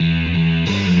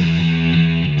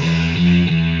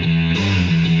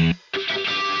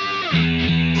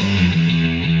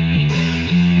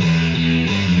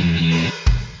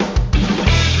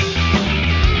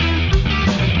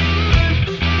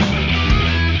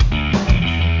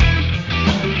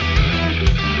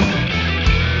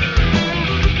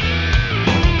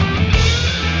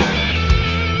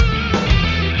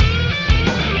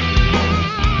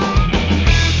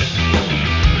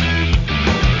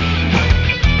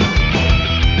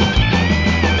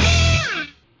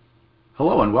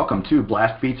and welcome to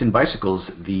Blast Beats and Bicycles,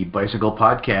 the Bicycle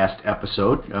Podcast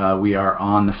episode. We are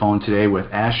on the phone today with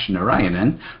Ash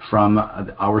Narayanan from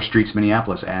Our Streets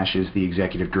Minneapolis. Ash is the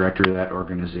executive director of that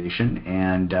organization,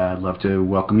 and I'd love to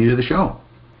welcome you to the show.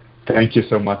 Thank you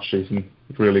so much, Jason.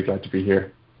 Really glad to be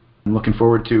here. I'm looking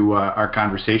forward to our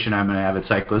conversation. I'm an avid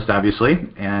cyclist, obviously,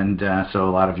 and so a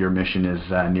lot of your mission is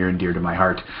near and dear to my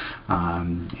heart.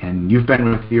 And you've been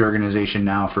with the organization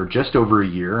now for just over a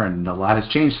year, and a lot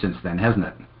has changed since then, hasn't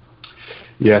it?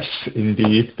 Yes,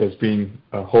 indeed. There's been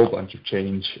a whole bunch of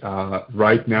change.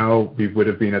 Right now, we would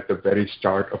have been at the very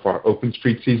start of our Open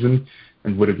Street season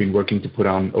and would have been working to put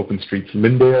on Open Streets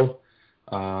Lyndale.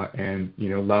 And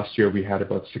last year we had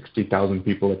about 60,000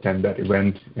 people attend that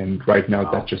event, and right now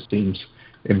that just seems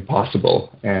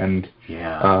impossible. And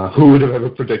who would have ever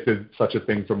predicted such a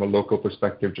thing from a local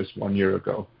perspective just 1 year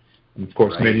ago? And of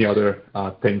course, many other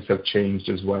things have changed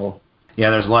as well. Yeah,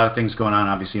 there's a lot of things going on,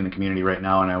 obviously, in the community right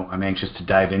now, and I'm anxious to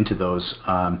dive into those.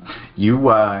 You've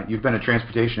been a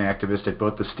transportation activist at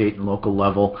both the state and local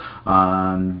level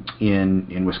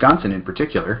in Wisconsin in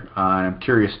particular. And I'm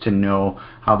curious to know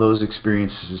how those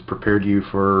experiences prepared you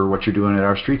for what you're doing at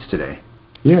Our Streets today.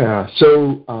 Yeah,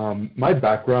 so my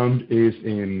background is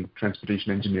in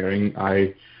transportation engineering.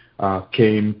 I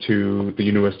came to the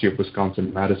University of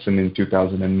Wisconsin-Madison in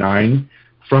 2009.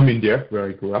 From India, where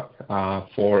I grew up,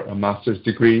 for a master's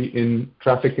degree in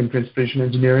traffic and transportation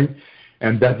engineering,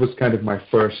 and that was kind of my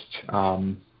first,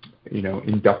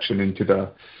 induction into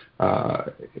the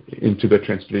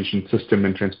transportation system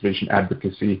and transportation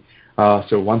advocacy.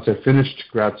 So once I finished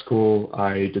grad school,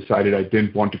 I decided I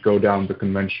didn't want to go down the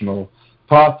conventional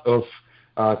path of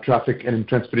traffic and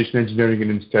transportation engineering, and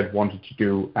instead wanted to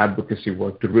do advocacy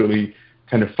work to really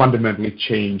kind of fundamentally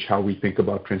change how we think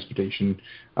about transportation,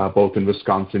 both in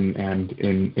Wisconsin and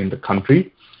in the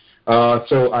country.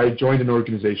 So I joined an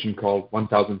organization called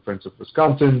 1,000 Friends of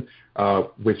Wisconsin,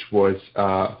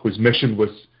 whose mission was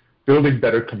building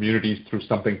better communities through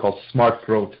something called smart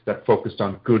growth that focused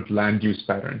on good land use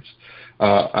patterns.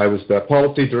 I was the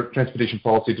transportation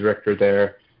policy director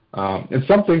there, and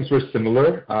some things were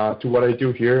similar to what I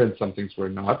do here, and some things were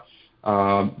not.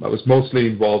 I was mostly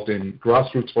involved in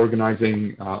grassroots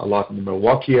organizing, a lot in the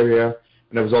Milwaukee area,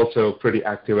 and I was also pretty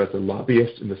active as a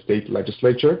lobbyist in the state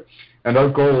legislature. And our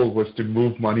goal was to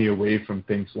move money away from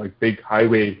things like big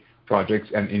highway projects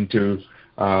and into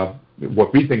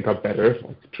what we think are better,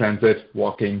 like transit,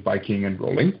 walking, biking, and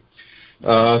rolling.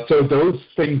 So those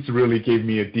things really gave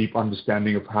me a deep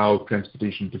understanding of how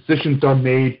transportation decisions are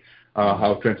made,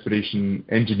 how transportation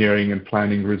engineering and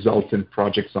planning results in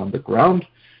projects on the ground,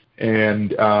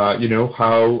 and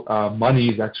how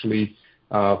money actually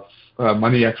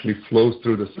flows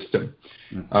through the system.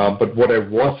 But what I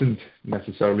wasn't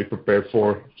necessarily prepared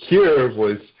for here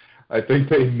was, I think,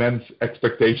 the immense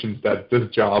expectations that this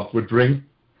job would bring.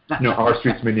 Our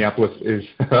Streets Minneapolis is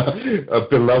a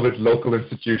beloved local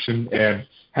institution, and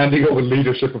handing over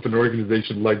leadership of an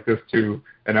organization like this to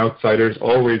an outsider is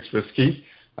always risky.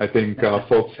 I think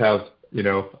folks have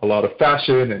a lot of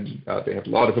fashion, and they have a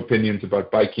lot of opinions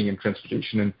about biking and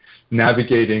transportation, and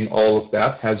navigating all of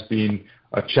that has been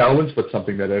a challenge, but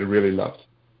something that I really loved.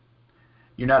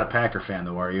 You're not a Packer fan,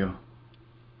 though, are you?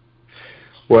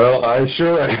 Well, I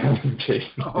sure am,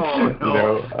 Jason. Oh,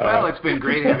 no. Well, it's been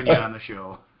great having you on the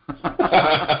show.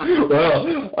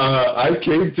 Well, I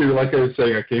came to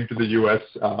the U.S.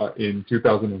 In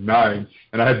 2009,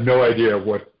 and I had no idea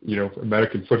what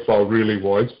American football really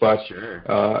was. But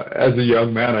as a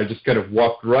young man, I just kind of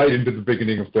walked right into the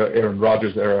beginning of the Aaron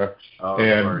Rodgers era,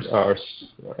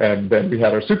 and then we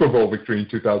had our Super Bowl victory in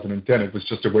 2010. It was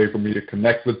just a way for me to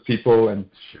connect with people, and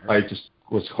I just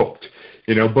was hooked.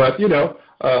 But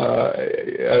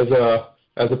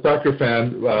as a Packer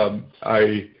fan,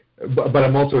 But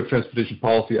I'm also a transportation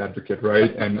policy advocate,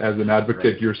 right? And as an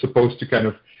advocate, you're supposed to kind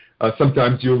of,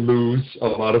 sometimes you lose a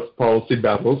lot of policy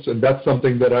battles, and that's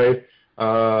something that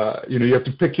you have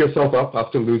to pick yourself up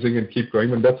after losing and keep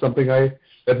going, and that's something I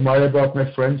admire about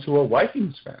my friends who are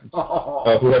Vikings fans,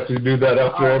 who have to do that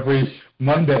after every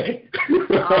Monday.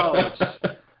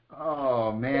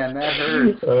 Oh, man, that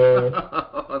hurts.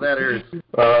 That hurts.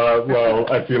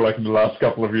 Well, I feel like in the last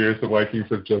couple of years, the Vikings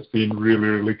have just been really,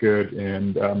 really good,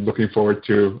 and I'm looking forward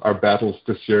to our battles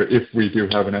this year if we do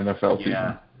have an NFL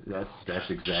season. Yeah, that's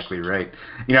exactly right.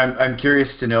 I'm curious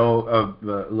to know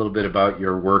a little bit about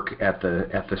your work at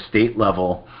the state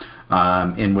level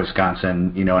in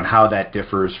Wisconsin, and how that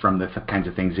differs from the kinds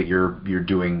of things that you're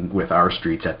doing with Our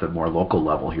Streets at the more local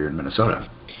level here in Minnesota.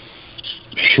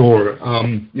 Sure.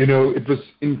 It was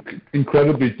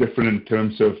incredibly different in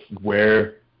terms of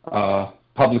where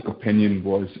public opinion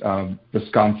was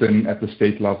Wisconsin at the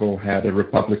state level had a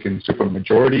Republican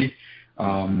supermajority,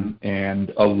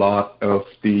 and a lot of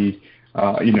the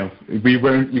we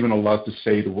weren't even allowed to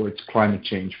say the words climate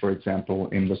change, for example,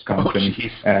 in Wisconsin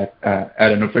at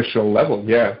an official level.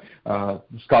 Yeah, the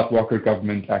Scott Walker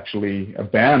government actually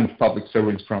banned public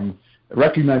servants from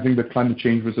recognizing that climate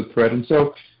change was a threat. And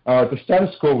so the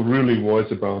status quo really was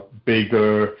about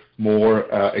bigger, more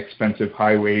expensive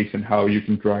highways and how you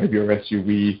can drive your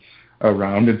SUV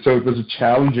around. And so it was a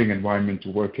challenging environment to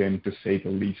work in, to say the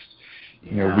least.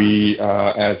 We,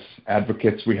 as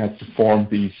advocates, we had to form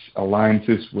these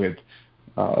alliances with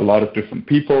a lot of different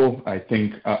people, I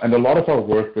think, and a lot of our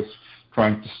work was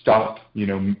trying to stop,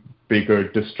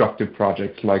 bigger destructive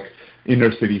projects like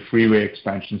inner city freeway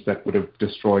expansions that would have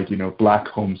destroyed, black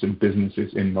homes and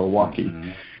businesses in Milwaukee.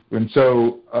 Mm-hmm. And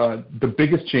so the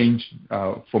biggest change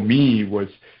for me was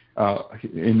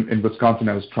in Wisconsin,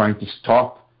 I was trying to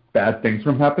stop bad things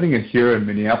from happening. And here in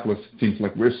Minneapolis, it seems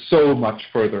like we're so much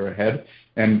further ahead.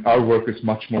 And our work is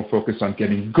much more focused on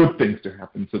getting good things to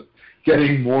happen. So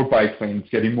getting more bike lanes,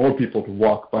 getting more people to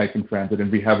walk, bike, and transit.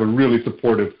 And we have a really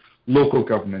supportive local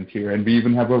government here. And we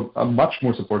even have a much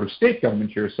more supportive state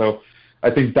government here. So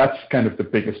I think that's kind of the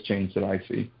biggest change that I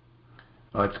see.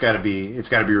 Well, it's got to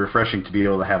be refreshing to be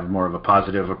able to have more of a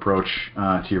positive approach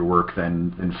to your work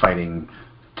than fighting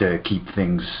to keep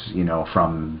things,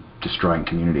 from destroying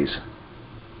communities.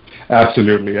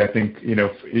 Absolutely. I think,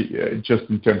 just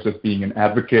in terms of being an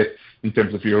advocate, in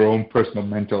terms of your own personal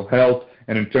mental health,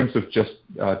 and in terms of just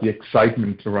the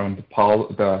excitement around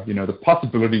the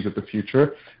possibilities of the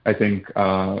future, I think,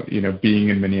 being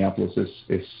in Minneapolis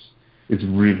is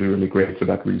really, really great for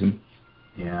that reason.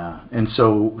 Yeah. And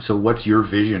so what's your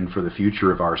vision for the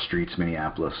future of Our Streets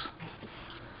Minneapolis?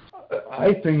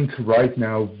 I think right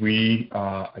now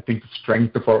I think the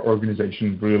strength of our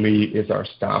organization really is our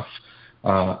staff.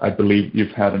 I believe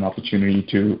you've had an opportunity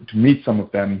to meet some of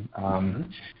them.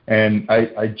 And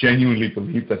I genuinely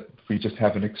believe that we just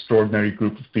have an extraordinary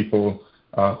group of people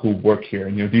who work here.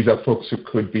 And, these are folks who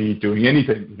could be doing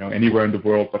anything, anywhere in the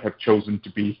world, but have chosen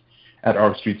to be at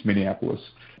Our Streets Minneapolis.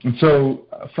 And so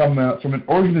from an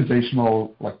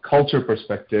organizational culture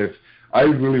perspective, I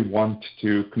really want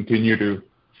to continue to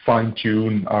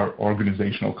fine-tune our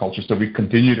organizational culture so we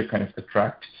continue to kind of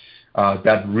attract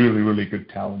that really, really good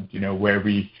talent, where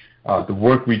the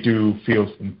work we do feels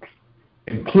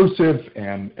inclusive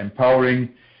and empowering.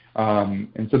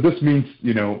 And so this means,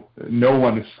 no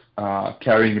one is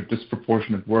carrying a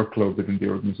disproportionate workload within the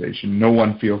organization. No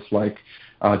one feels like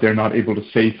they're not able to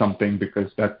say something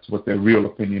because that's what their real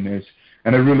opinion is.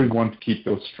 And I really want to keep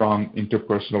those strong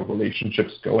interpersonal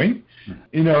relationships going.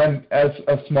 And as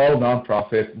a small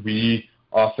nonprofit, we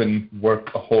often work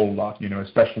a whole lot,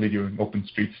 especially during Open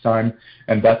Streets time,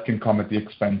 and that can come at the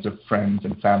expense of friends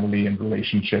and family and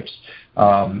relationships.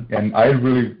 And I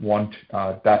really want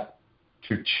that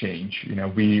to change.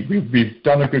 We've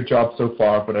done a good job so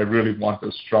far, but I really want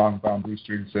those strong boundaries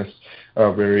to exist.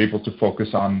 We're able to focus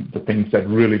on the things that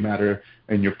really matter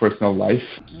in your personal life.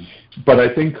 But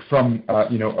I think from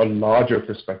a larger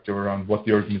perspective around what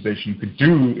the organization could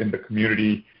do in the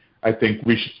community, I think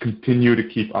we should continue to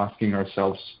keep asking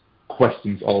ourselves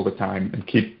questions all the time and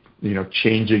keep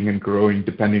changing and growing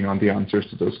depending on the answers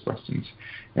to those questions.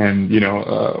 And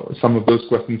some of those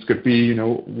questions could be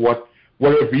what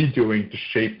are we doing to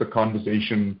shape the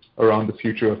conversation around the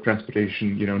future of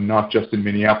transportation, not just in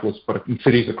Minneapolis, but in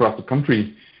cities across the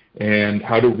country? And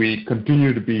how do we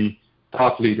continue to be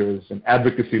thought leaders and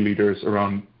advocacy leaders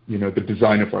around, the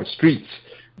design of our streets?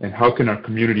 And how can our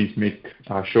communities make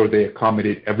sure they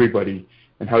accommodate everybody?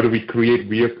 And how do we create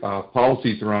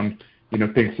policies around,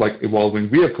 things like evolving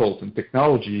vehicles and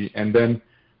technology? And then,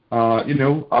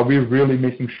 are we really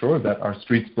making sure that our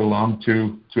streets belong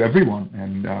to everyone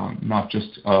and not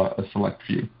just a select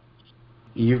few?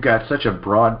 You've got such a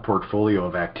broad portfolio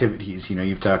of activities.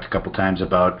 You've talked a couple times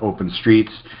about Open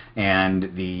Streets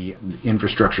and the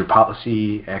infrastructure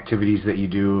policy activities that you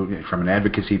do from an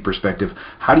advocacy perspective.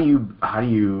 How do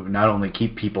you not only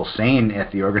keep people sane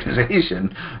at the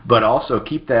organization, but also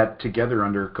keep that together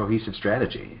under cohesive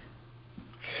strategy?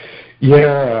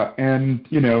 Yeah, and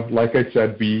like I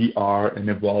said, we are an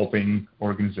evolving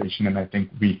organization, and I think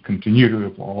we continue to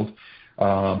evolve.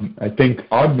 I think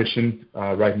our mission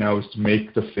right now is to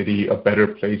make the city a better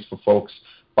place for folks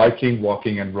biking,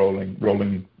 walking, and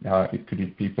rolling. It could be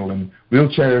people in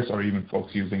wheelchairs or even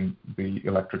folks using the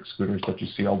electric scooters that you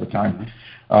see all the time.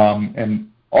 And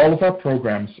all of our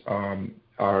programs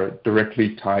are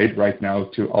directly tied right now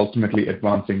to ultimately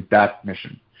advancing that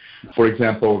mission. For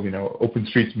example, Open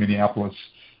Streets Minneapolis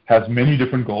has many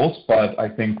different goals, but I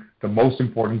think the most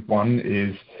important one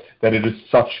is that it is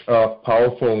such a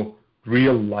powerful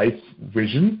real-life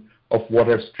vision of what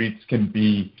our streets can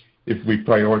be if we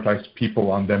prioritize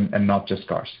people on them and not just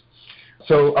cars.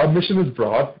 So our mission is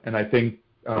broad, and I think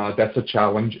that's a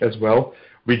challenge as well.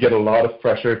 We get a lot of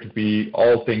pressure to be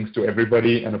all things to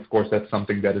everybody, and of course that's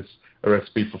something that is a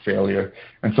recipe for failure.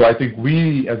 And so I think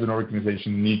we as an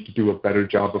organization need to do a better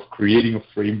job of creating a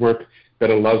framework that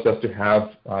allows us to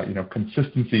have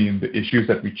consistency in the issues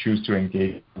that we choose to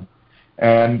engage in.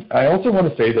 And I also want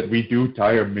to say that we do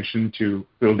tie our mission to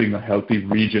building a healthy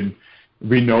region.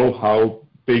 We know how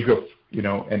big of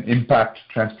an impact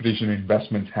transportation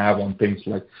investments have on things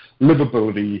like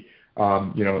livability,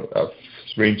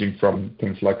 ranging from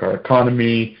things like our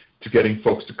economy to getting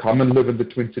folks to come and live in the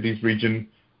Twin Cities region,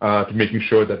 to making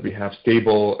sure that we have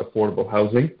stable, affordable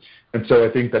housing. And so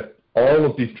I think that all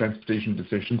of these transportation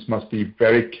decisions must be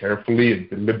very carefully and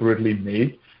deliberately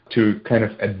made to kind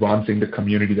of advancing the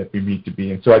community that we need to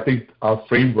be in. So I think our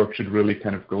framework should really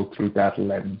kind of go through that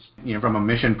lens. From a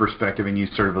mission perspective, and you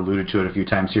sort of alluded to it a few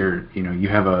times here, you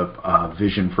have a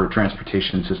vision for a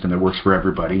transportation system that works for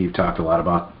everybody. You've talked a lot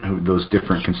about who those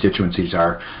different constituencies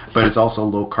are, but it's also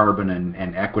low carbon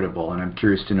and equitable. And I'm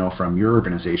curious to know from your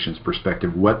organization's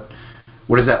perspective, what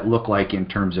does that look like in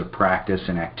terms of practice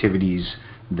and activities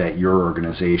that your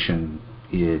organization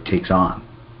takes on?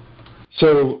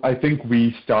 So I think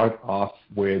we start off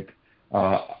with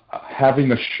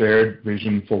having a shared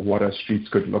vision for what our streets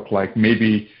could look like,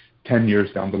 maybe 10 years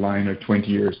down the line or 20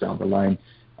 years down the line.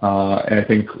 And I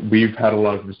think we've had a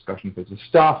lot of discussions as a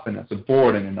staff and as a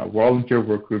board and in our volunteer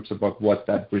work groups about what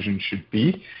that vision should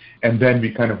be. And then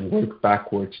we kind of work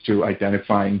backwards to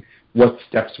identifying what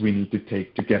steps we need to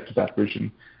take to get to that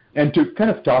vision. And to kind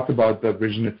of talk about the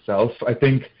vision itself, I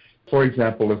think, for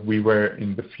example, if we were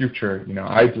in the future,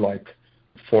 I'd like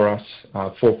for us,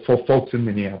 for folks in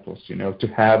Minneapolis, to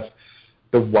have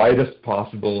the widest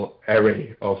possible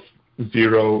array of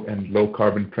zero and low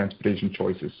carbon transportation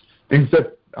choices. Things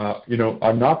that are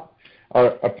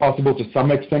possible to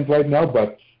some extent right now,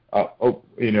 but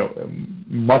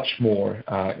much more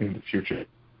in the future.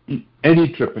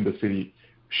 Any trip in the city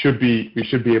we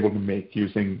should be able to make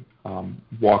using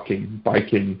walking,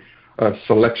 biking, a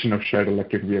selection of shared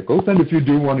electric vehicles. And if you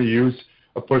do want to use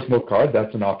a personal car,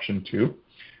 that's an option too.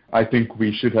 I think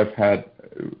we should have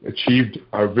achieved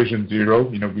our Vision Zero.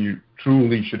 We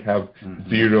truly should have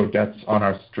zero deaths on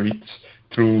our streets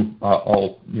through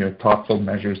all thoughtful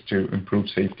measures to improve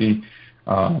safety.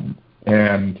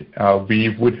 And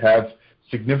we would have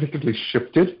significantly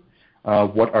shifted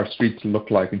what our streets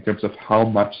look like in terms of how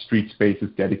much street space is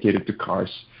dedicated to cars.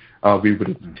 We would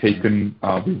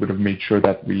have made sure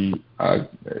that we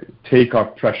take our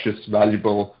precious,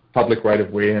 valuable public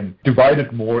right-of-way and divide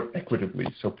it more equitably,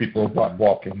 so people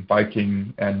walking,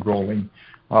 biking, and rolling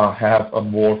have a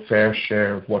more fair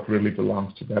share of what really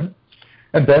belongs to them.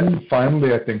 And then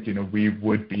finally, I think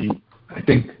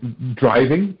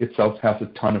driving itself has a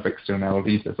ton of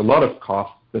externalities. There's a lot of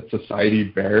cost that society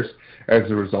bears as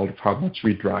a result of how much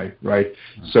we drive, right?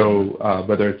 So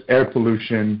whether it's air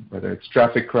pollution, whether it's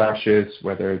traffic crashes,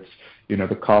 whether it's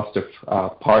the cost of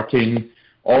parking,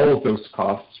 all of those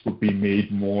costs would be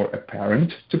made more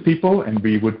apparent to people, and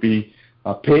we would be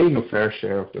paying a fair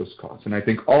share of those costs. And I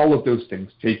think all of those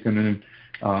things taken in,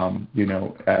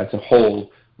 as a whole,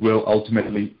 will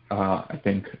ultimately,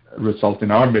 result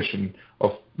in our mission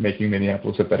of making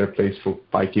Minneapolis a better place for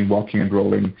biking, walking, and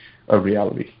rolling a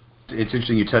reality. It's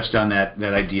interesting you touched on that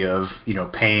idea of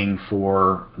paying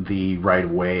for the right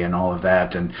of way and all of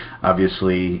that, and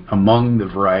obviously among the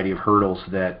variety of hurdles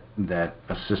that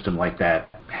a system like that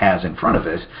has in front of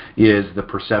it is the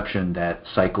perception that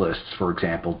cyclists, for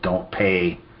example, don't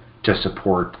pay to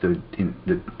support the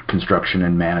construction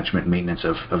and management and maintenance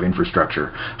of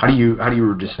infrastructure. How do you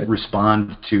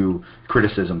respond to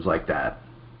criticisms like that?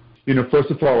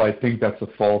 First of all, I think that's a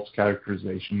false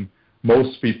characterization.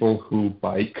 Most people who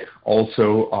bike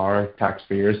also are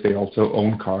taxpayers. They also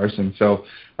own cars, and so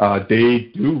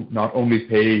they do not only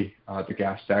pay the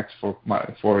gas tax for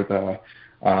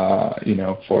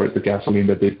the gasoline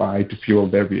that they buy to fuel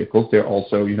their vehicles. They're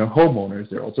also homeowners.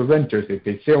 They're also renters. They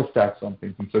pay sales tax on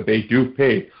things, and so they do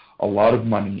pay a lot of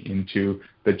money into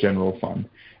the general fund.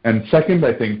 And second,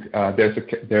 I think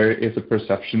there is a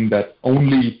perception that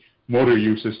only motor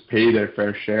users pay their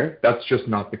fair share. That's just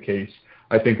not the case.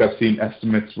 I think I've seen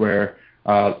estimates where,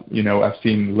 I've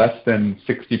seen less than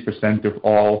 60% of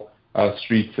all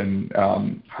streets and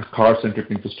car-centric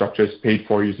infrastructure is paid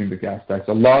for using the gas tax.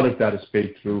 A lot of that is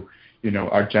paid through,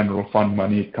 our general fund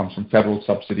money. It comes from federal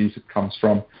subsidies. It comes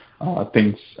from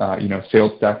things,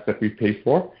 sales tax that we pay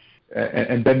for.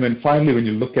 and then when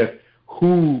you look at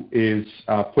who is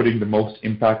putting the most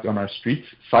impact on our streets,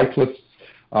 cyclists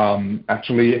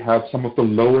actually have some of the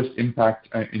lowest impact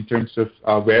in terms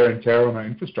of wear and tear on our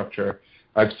infrastructure.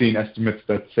 I've seen estimates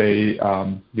that say,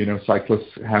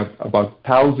 cyclists have about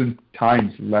 1,000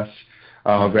 times less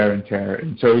wear and tear.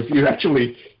 And so if you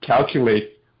actually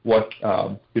calculate what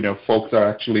folks are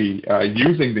actually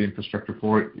using the infrastructure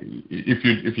for,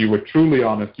 if you were truly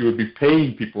honest, you would be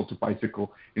paying people to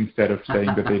bicycle instead of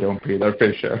saying that they don't pay their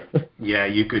fair share. Yeah,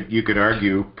 you could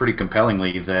argue pretty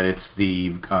compellingly that it's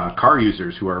the car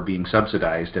users who are being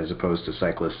subsidized as opposed to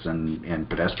cyclists and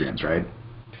pedestrians, right?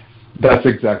 That's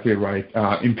exactly right,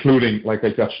 including, like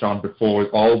I touched on before,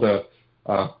 all the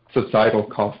societal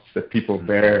costs that people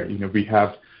bear. We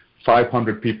have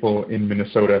 500 people in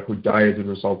Minnesota who die as a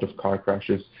result of car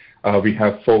crashes. We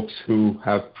have folks who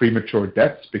have premature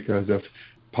deaths because of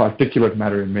particulate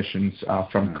matter emissions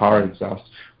from car exhaust.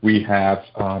 We have,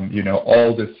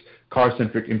 all this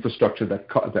car-centric infrastructure that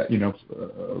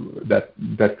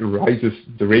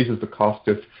raises the cost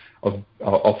of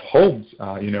homes.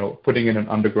 Putting in an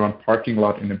underground parking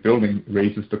lot in a building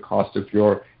raises the cost of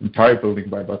your entire building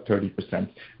by about 30%,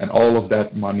 and all of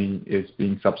that money is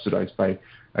being subsidized by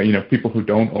people who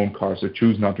don't own cars or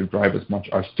choose not to drive as much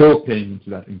are still paying into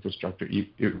that infrastructure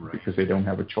because they don't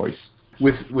have a choice.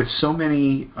 With so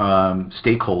many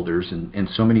stakeholders and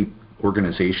so many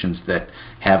organizations that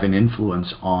have an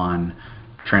influence on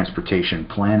transportation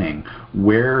planning,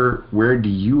 where do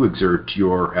you exert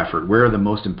your effort? Where are the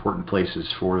most important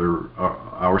places for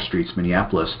our streets,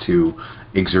 Minneapolis, to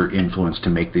exert influence to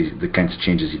make the kinds of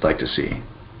changes you'd like to see?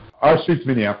 Our Streets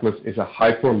Minneapolis is a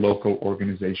hyper-local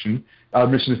organization. Our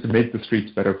mission is to make the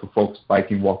streets better for folks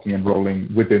biking, walking, and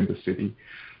rolling within the city.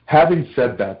 Having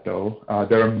said that, though,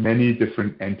 there are many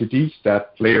different entities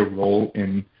that play a role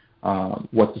in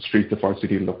what the streets of our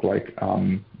city look like.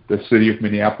 The city of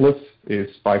Minneapolis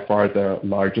is by far the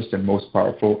largest and most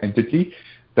powerful entity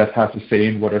that has a say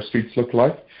in what our streets look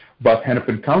like. But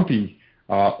Hennepin County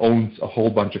owns a whole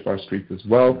bunch of our streets as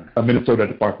well. The Minnesota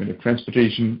Department of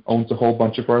Transportation owns a whole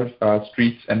bunch of our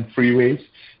streets and freeways.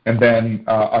 And then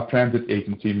our transit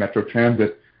agency, Metro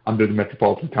Transit, under the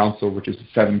Metropolitan Council, which is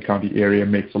a 7-county area,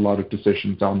 makes a lot of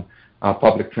decisions on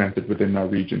public transit within our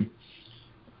region.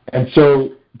 And so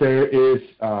there is,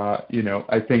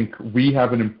 I think we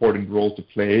have an important role to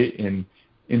play in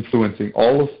influencing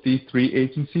all of these three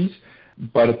agencies.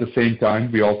 But at the same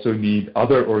time, we also need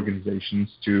other organizations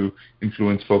to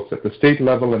influence folks at the state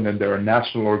level, and then there are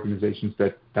national organizations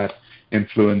that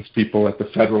influence people at the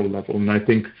federal level. And I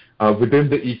think within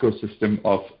the ecosystem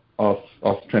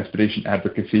of transportation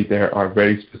advocacy, there are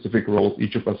very specific roles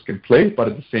each of us can play, but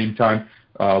at the same time,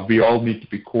 we all need to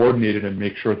be coordinated and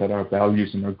make sure that our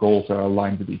values and our goals are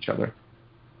aligned with each other.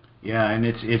 Yeah, and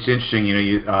it's interesting,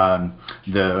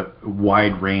 the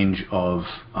wide range of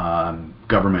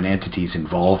government entities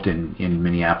involved in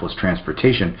Minneapolis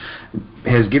transportation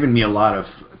has given me a lot of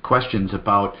questions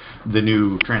about the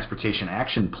new Transportation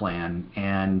Action Plan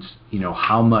and,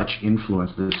 how much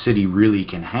influence the city really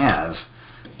can have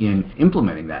in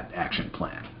implementing that action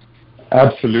plan.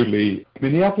 Absolutely.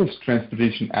 Minneapolis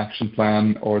Transportation Action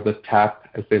Plan, or the TAP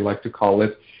as they like to call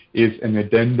it, is an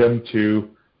addendum to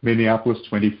Minneapolis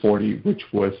 2040, which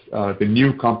was the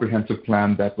new comprehensive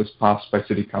plan that was passed by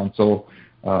City Council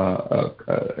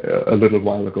a little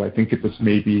while ago. I think it was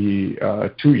maybe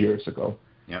 2 years ago.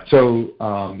 Yeah. So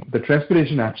the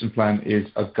Transportation Action Plan is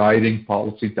a guiding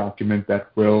policy document that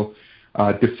will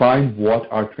define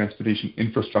what our transportation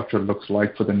infrastructure looks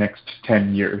like for the next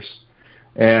 10 years.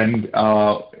 And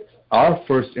our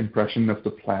first impression of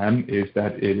the plan is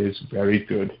that it is very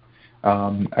good.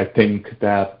 I think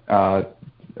that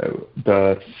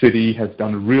the city has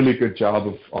done a really good job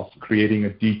of creating a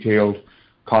detailed,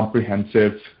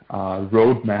 comprehensive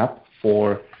roadmap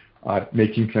for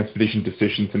making transportation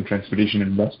decisions and transportation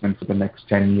investment for the next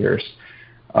 10 years.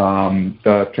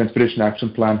 The Transportation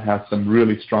Action Plan has some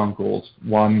really strong goals.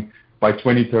 One, by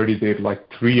 2030, they'd like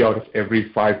 3 out of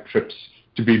every 5 trips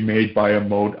to be made by a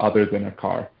mode other than a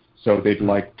car. So they'd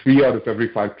like 3 out of every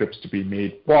 5 trips to be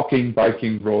made walking,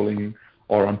 biking, rolling,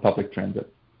 or on public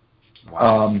transit.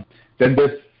 Wow. So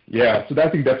I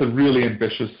think that's a really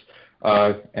ambitious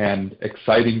and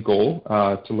exciting goal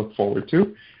to look forward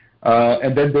to.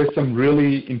 And then there's some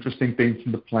really interesting things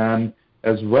in the plan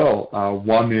as well.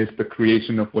 One is the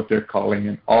creation of what they're calling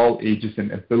an all ages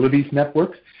and abilities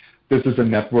network. This is a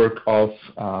network of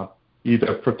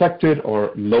either protected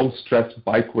or low stress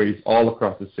bikeways all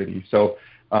across the city. So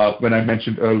when I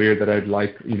mentioned earlier that I'd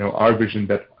like, our vision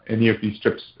that any of these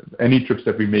trips, any trips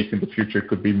that we make in the future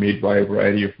could be made by a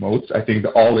variety of modes. I think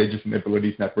the All Ages and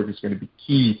Abilities Network is going to be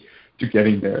key to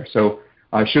getting there. So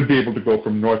I should be able to go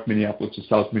from North Minneapolis to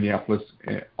South Minneapolis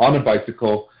on a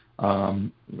bicycle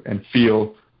and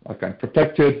feel like I'm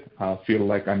protected, feel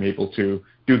like I'm able to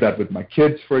do that with my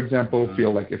kids, for example,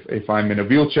 feel like if I'm in a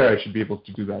wheelchair, I should be able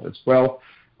to do that as well.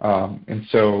 And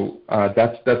so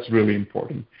that's really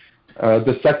important.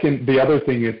 The other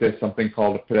thing is there's something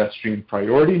called a pedestrian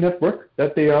priority network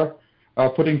that they are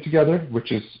putting together,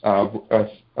 which is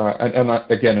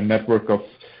again a network of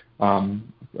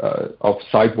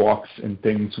sidewalks and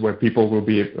things where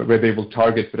they will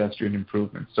target pedestrian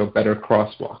improvements. So better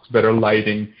crosswalks, better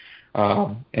lighting,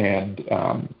 and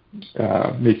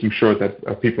making sure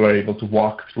that people are able to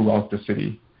walk throughout the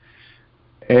city.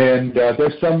 And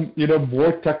there's some,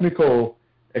 more technical,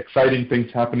 exciting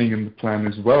things happening in the plan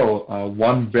as well.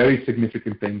 One very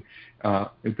significant thing,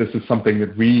 this is something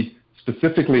that we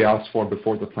specifically asked for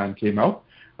before the plan came out,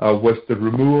 was the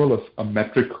removal of a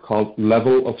metric called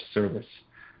level of service.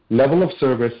 Level of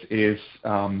service is,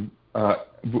 in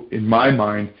my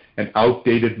mind, an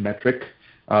outdated metric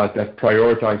that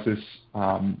prioritizes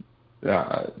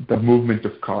the movement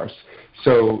of cars.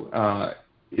 So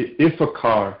if a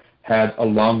car had a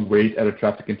long wait at a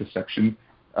traffic intersection,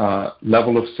 the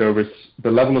level of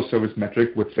service metric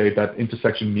would say that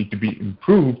intersection need to be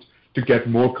improved to get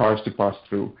more cars to pass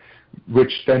through,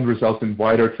 which then results in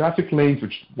wider traffic lanes,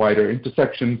 wider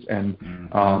intersections, and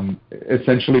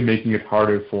essentially making it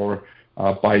harder for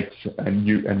bikes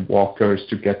and walkers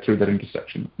to get through that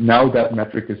intersection. Now that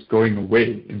metric is going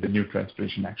away in the new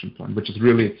Transportation Action Plan, which is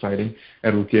really exciting.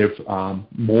 It will give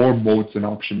more modes an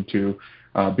option to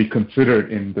be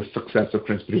considered in the success of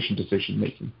transportation decision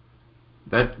making.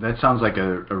 That sounds like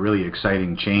a really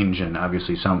exciting change, and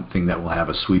obviously something that will have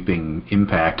a sweeping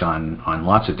impact on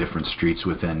lots of different streets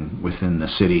within the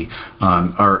city.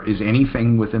 Is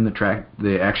anything within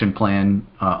the action plan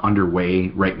underway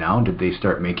right now? Did they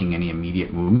start making any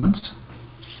immediate movements?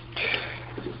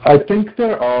 I think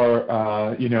there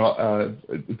are.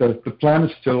 The plan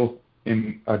is still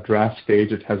in a draft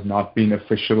stage. It has not been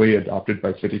officially adopted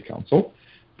by City Council.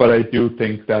 But I do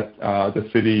think that the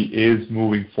city is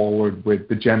moving forward with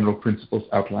the general principles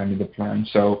outlined in the plan.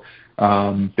 So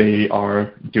they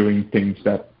are doing things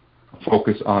that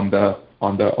focus on the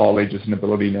All Ages and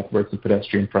Ability Network, the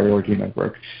Pedestrian Priority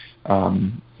Network.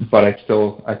 But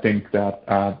I think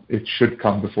that it should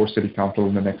come before City Council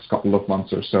in the next couple of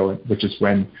months or so, which is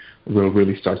when we'll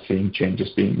really start seeing changes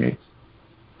being made.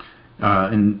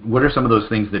 And what are some of those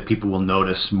things that people will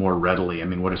notice more readily? I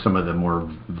mean, what are some of the more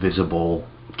visible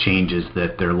changes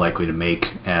that they're likely to make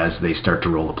as they start to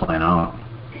roll the plan out?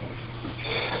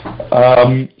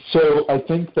 So I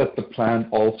think that the plan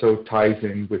also ties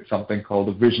in with something called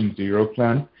the Vision Zero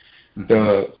plan.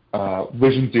 The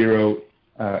Vision Zero,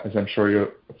 as I'm sure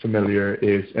you're familiar,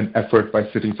 is an effort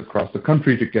by cities across the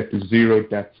country to get to zero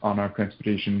deaths on our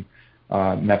transportation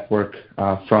network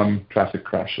from traffic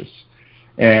crashes.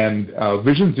 And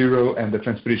Vision Zero and the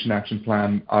Transportation Action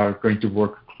Plan are going to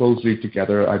work closely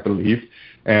together, I believe.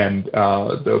 And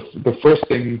the first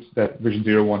things that Vision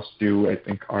Zero wants to do, I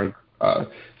think, are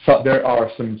there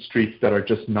are some streets that are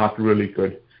just not really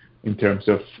good in terms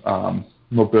of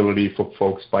mobility for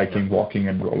folks biking, walking,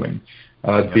 and rolling.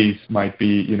 These might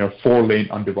be, 4-lane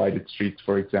undivided streets,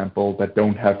 for example, that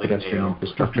don't have pedestrian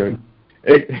infrastructure.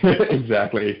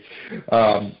 Exactly.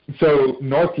 So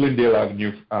North Lyndale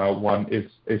Avenue one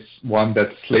is one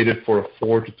that's slated for a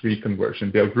 4-to-3 conversion.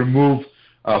 They'll remove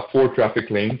 4 traffic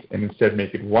lanes and instead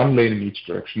make it 1 lane in each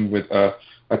direction with a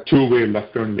 2-way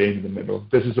left turn lane in the middle.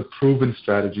 This is a proven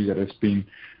strategy that has been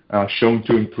shown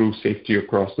to improve safety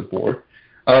across the board.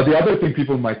 The other thing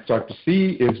people might start to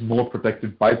see is more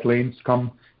protected bike lanes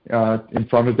come in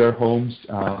front of their homes,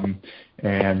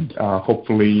 and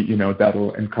hopefully,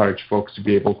 that'll encourage folks to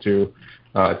be able to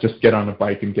just get on a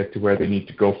bike and get to where they need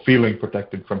to go, feeling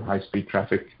protected from high-speed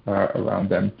traffic around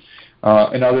them.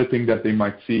 Another thing that they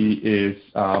might see is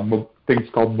things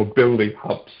called mobility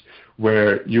hubs,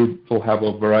 where you will have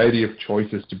a variety of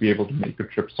choices to be able to make a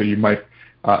trip. So you might,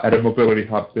 at a mobility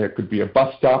hub, there could be a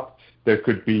bus stop, there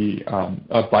could be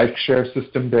a bike share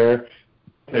system there.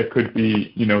 There could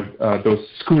be, those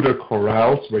scooter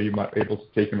corrals where you might be able to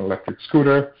take an electric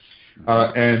scooter,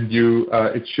 and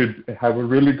it should have a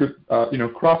really good,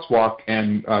 crosswalk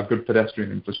and good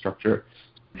pedestrian infrastructure.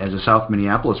 As a South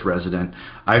Minneapolis resident,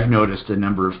 I've noticed a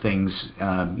number of things,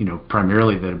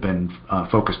 primarily that have been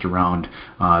focused around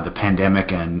the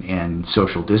pandemic and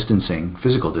social distancing,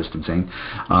 physical distancing,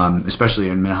 especially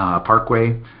in Minnehaha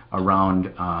Parkway, around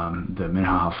the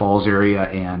Minnehaha Falls area,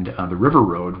 and the River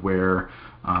Road, where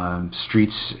street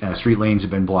lanes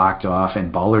have been blocked off,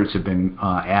 and bollards have been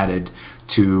added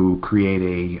to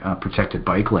create a protected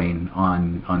bike lane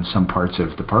on some parts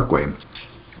of the parkway.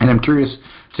 And I'm curious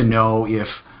to know if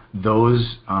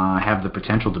those have the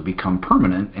potential to become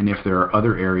permanent, and if there are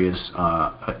other areas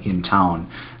in town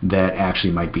that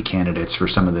actually might be candidates for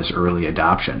some of this early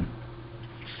adoption.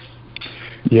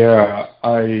 Yeah,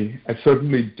 I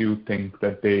certainly do think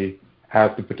that they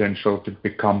have the potential to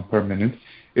become permanent.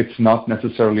 It's not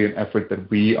necessarily an effort that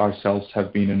we ourselves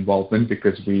have been involved in,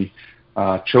 because we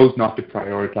chose not to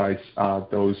prioritize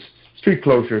those street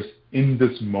closures in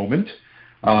this moment.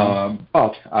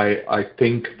 But I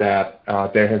think that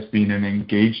there has been an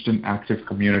engaged and active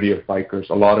community of bikers,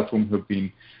 a lot of whom have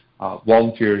been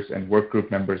volunteers and work group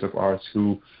members of ours,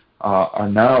 who are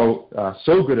now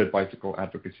so good at bicycle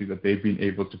advocacy that they've been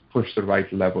able to push the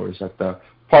right levers at the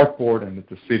park board and at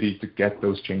the city to get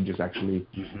those changes actually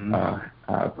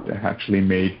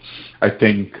made. I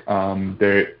think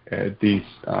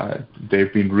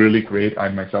they've been really great. I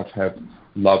myself have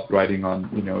loved riding on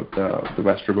the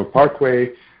West River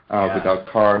Parkway without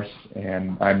cars,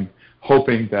 and I'm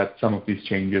hoping that some of these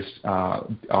changes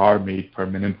are made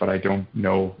permanent, but I don't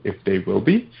know if they will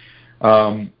be.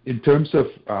 In terms of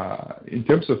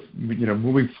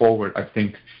moving forward, I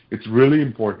think it's really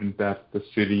important that the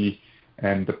city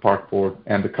and the park board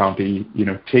and the county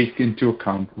take into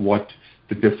account what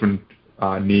the different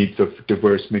needs of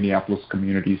diverse Minneapolis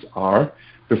communities are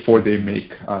before they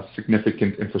make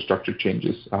significant infrastructure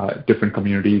changes. Different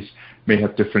communities may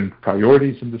have different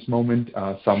priorities in this moment.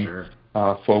 Some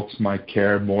folks might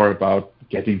care more about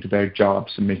getting to their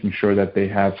jobs and making sure that they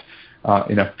have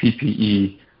enough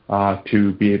PPE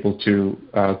to be able to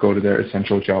go to their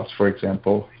essential jobs, for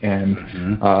example. And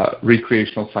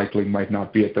recreational cycling might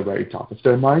not be at the very top of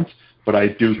their minds, but I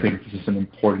do think this is an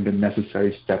important and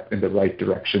necessary step in the right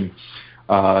direction.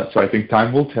 So I think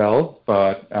time will tell,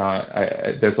 but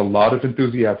there's a lot of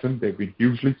enthusiasm. They've been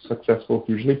hugely successful,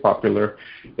 hugely popular,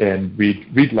 and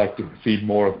we'd like to see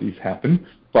more of these happen,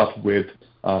 but with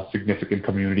significant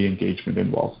community engagement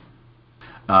involved.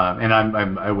 And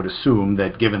I would assume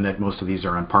that given that most of these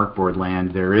are on park board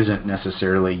land, there isn't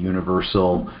necessarily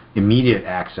universal immediate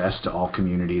access to all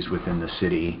communities within the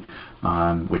city,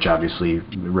 which obviously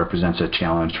represents a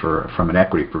challenge from an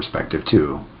equity perspective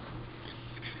too.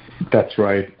 That's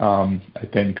right. I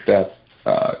think that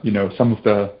some of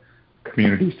the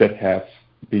communities that have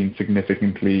been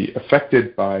significantly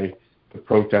affected by the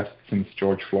protests since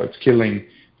George Floyd's killing,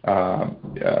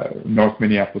 North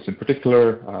Minneapolis in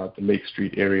particular, the Lake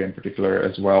Street area in particular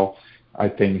as well. I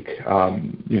think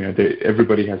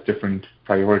everybody has different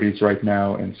priorities right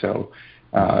now, and so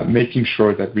making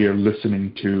sure that we are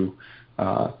listening to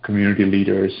community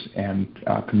leaders and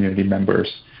community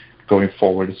members going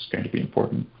forward is going to be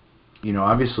important.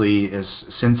 Obviously,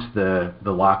 since the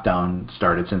lockdown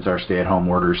started, since our stay-at-home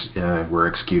orders were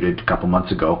executed a couple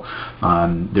months ago,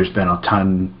 there's been a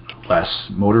ton less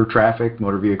motor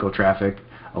vehicle traffic,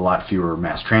 a lot fewer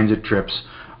mass transit trips,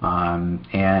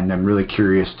 and I'm really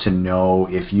curious to know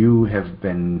if you have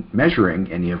been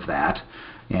measuring any of that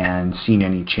and seen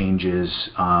any changes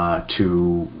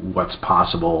to what's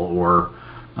possible or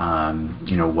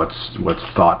what's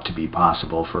thought to be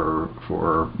possible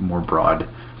for more broad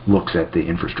looks at the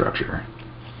infrastructure.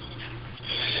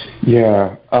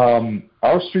 Yeah.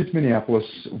 Our Streets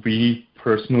Minneapolis, we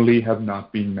personally have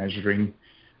not been measuring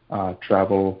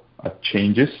travel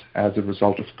changes as a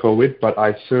result of COVID, but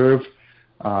I serve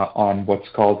on what's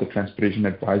called the Transportation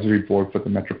Advisory Board for the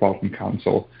Metropolitan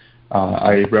Council.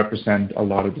 I represent a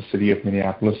lot of the city of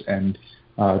Minneapolis, and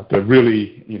the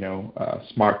really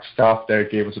smart staff there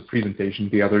gave us a presentation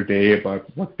the other day about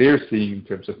what they're seeing in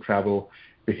terms of travel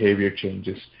behavior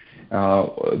changes.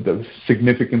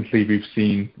 Significantly, we've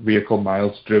seen vehicle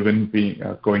miles driven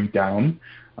going down.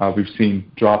 We've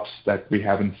seen drops that we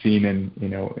haven't seen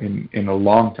in a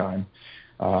long time.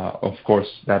 Of course,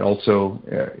 that also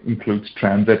includes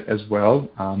transit as well.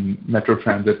 Metro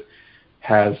Transit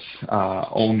has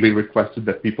only requested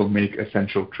that people make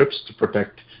essential trips to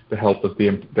protect the health of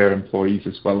their employees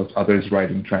as well as others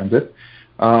riding transit.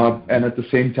 And at the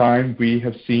same time, we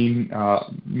have seen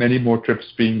many more trips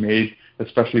being made,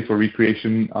 especially for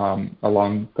recreation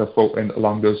along those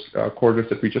corridors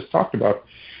that we just talked about.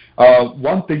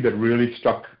 One thing that really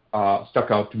stuck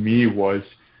out to me was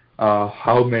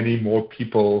how many more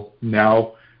people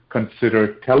now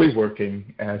consider teleworking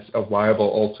as a viable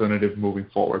alternative moving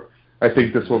forward. I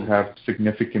think this will have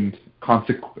significant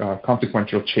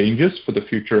consequential changes for the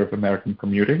future of American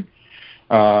commuting.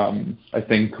 I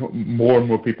think more and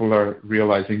more people are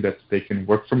realizing that they can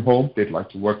work from home. They'd like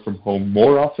to work from home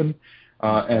more often.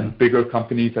 and bigger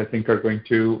companies, I think, are going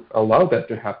to allow that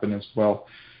to happen as well.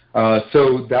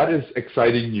 So that is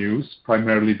exciting news,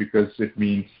 primarily because it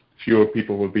means fewer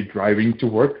people will be driving to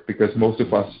work, because most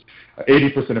of us,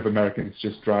 80% of Americans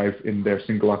just drive in their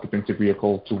single occupancy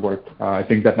vehicle to work. I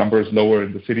think that number is lower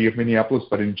in the city of Minneapolis,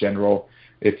 but in general,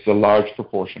 it's a large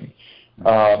proportion.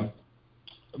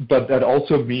 But that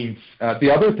also means,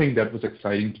 the other thing that was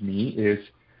exciting to me is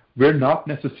we're not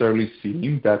necessarily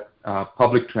seeing that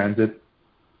public transit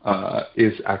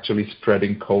is actually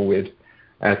spreading COVID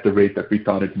at the rate that we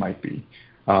thought it might be.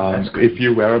 If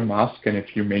you wear a mask and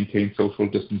if you maintain social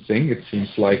distancing, it seems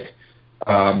like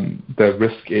the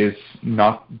risk is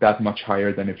not that much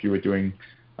higher than if you were doing,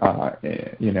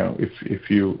 if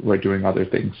you were doing other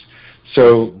things.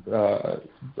 So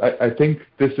I think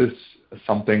this is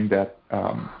something that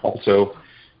also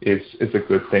is a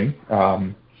good thing.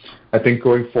 I think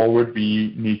going forward,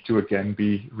 we need to, again,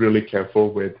 be really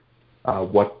careful with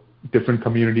what different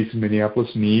communities in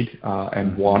Minneapolis need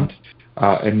and want,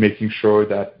 and making sure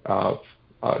that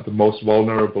the most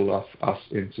vulnerable of us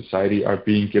in society are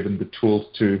being given the tools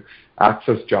to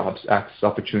access jobs, access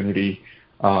opportunity,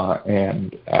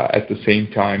 and at the same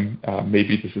time,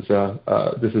 maybe this is a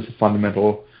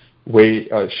fundamental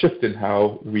shift in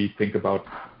how we think about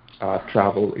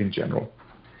travel in general.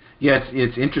 Yeah,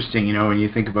 it's interesting, when you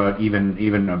think about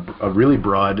even a really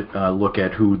broad look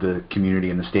at who the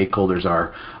community and the stakeholders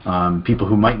are. People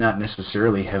who might not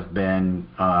necessarily have been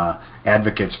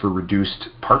advocates for reduced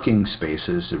parking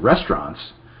spaces at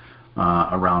restaurants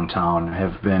around town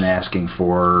have been asking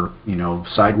for,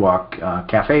 sidewalk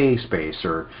cafe space,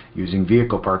 or using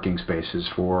vehicle parking spaces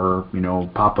for,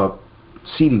 pop-up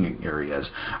seating areas.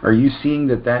 Are you seeing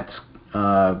that's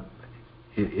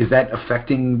is that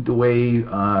affecting the way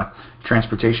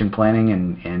transportation planning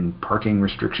and parking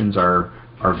restrictions are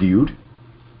viewed?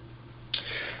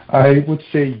 I would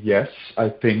say yes. I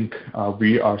think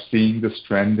we are seeing this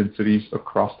trend in cities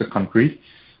across the country.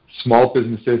 Small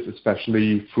businesses,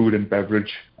 especially food and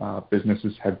beverage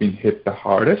businesses, have been hit the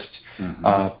hardest.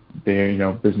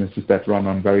 They're businesses that run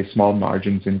on very small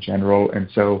margins in general, and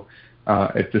so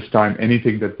at this time,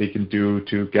 anything that they can do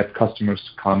to get customers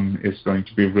to come is going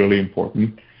to be really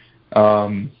important.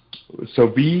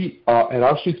 So we at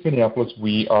Our Streets Minneapolis,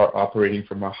 we are operating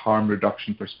from a harm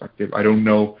reduction perspective. I don't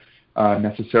know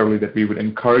necessarily that we would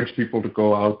encourage people to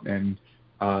go out and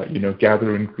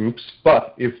gather in groups,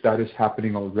 but if that is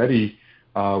happening already,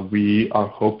 we are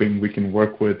hoping we can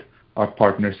work with our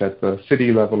partners at the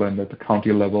city level and at the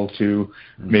county level to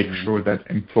make sure that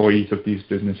employees of these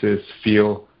businesses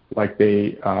feel like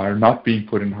they are not being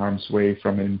put in harm's way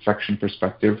from an infection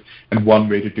perspective. And one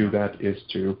way to do that is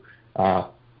to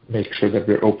make sure that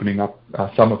we're opening up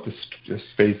some of the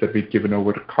space that we've given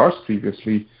over to cars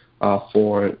previously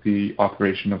for the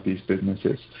operation of these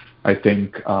businesses. I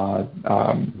think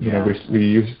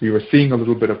we were seeing a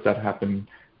little bit of that happen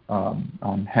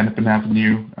on Hennepin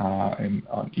Avenue and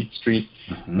on East Street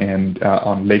and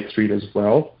on Lake Street as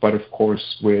well. But of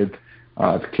course, with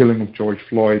the killing of George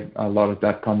Floyd, a lot of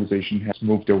that conversation has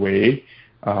moved away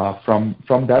from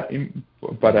that.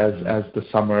 But as the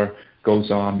summer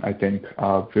goes on, I think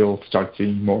we'll start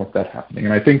seeing more of that happening.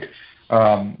 And I think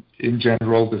in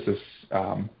general, this is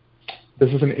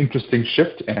an interesting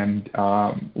shift, and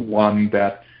one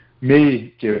that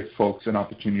may give folks an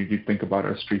opportunity to think about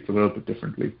our streets a little bit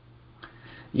differently.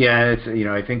 Yeah, it's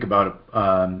I think about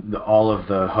all of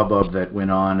the hubbub that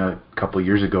went on a couple of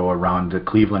years ago around the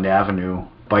Cleveland Avenue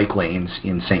bike lanes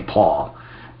in St. Paul,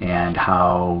 and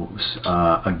how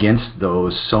against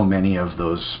those so many of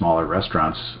those smaller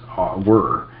restaurants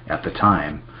were at the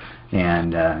time.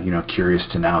 And curious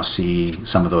to now see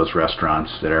some of those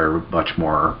restaurants that are much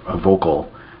more vocal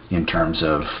in terms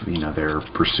of their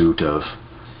pursuit of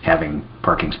having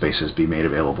parking spaces be made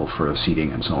available for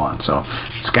seating and so on. So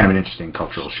it's kind of an interesting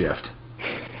cultural shift.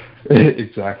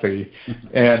 Exactly.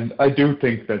 And I do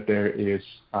think that there is,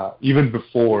 even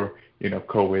before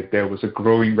COVID, there was a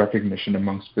growing recognition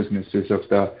amongst businesses of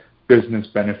the business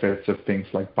benefits of things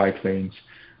like bike lanes.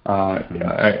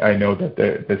 I know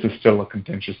that this is still a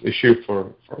contentious issue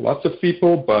for lots of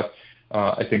people, but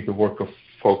I think the work of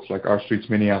folks like Our Streets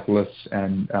Minneapolis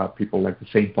and people like the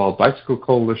St. Paul Bicycle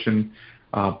Coalition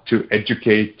to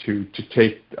educate, to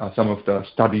take some of the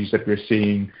studies that we're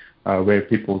seeing where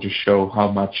people just show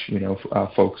how much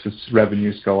folks'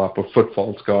 revenues go up or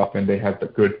footfalls go up and they have the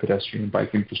good pedestrian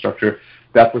bike infrastructure.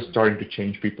 That was starting to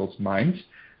change people's minds.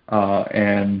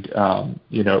 And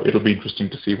it'll be interesting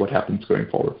to see what happens going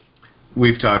forward.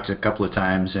 We've talked a couple of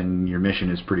times, and your mission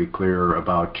is pretty clear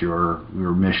about your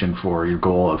mission for your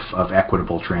goal of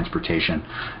equitable transportation,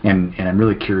 and I'm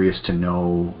really curious to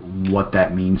know what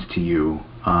that means to you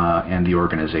and the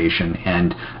organization,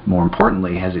 and more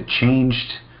importantly, has it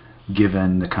changed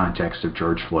given the context of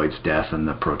George Floyd's death and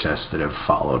the protests that have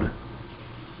followed?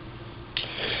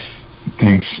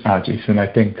 Thanks, Jason.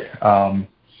 I think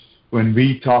when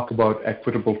we talk about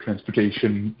equitable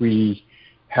transportation, we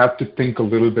have to think a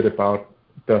little bit about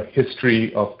the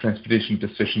history of transportation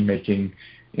decision-making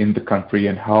in the country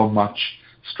and how much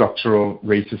structural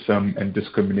racism and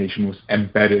discrimination was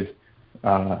embedded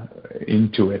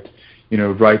into it.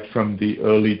 Right from the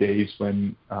early days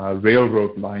when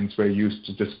railroad lines were used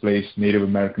to displace Native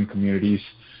American communities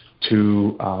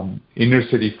to inner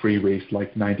city freeways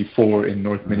like 94 in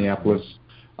North Minneapolis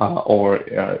or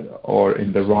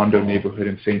in the Rondo neighborhood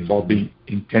in St. Paul being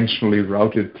intentionally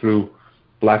routed through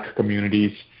Black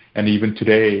communities, and even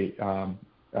today,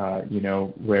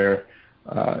 where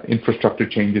infrastructure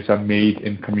changes are made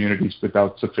in communities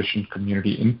without sufficient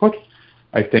community input.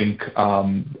 I think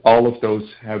all of those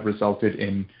have resulted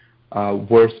in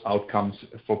worse outcomes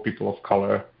for people of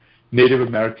color. Native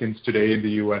Americans today in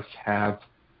the U.S.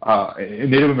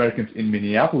 Native Americans in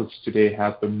Minneapolis today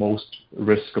have the most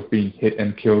risk of being hit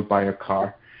and killed by a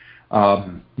car.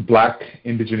 Black,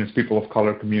 indigenous, people of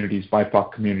color communities,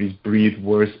 BIPOC communities breathe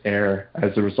worse air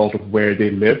as a result of where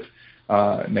they live,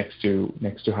 next to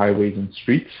highways and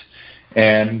streets.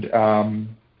 And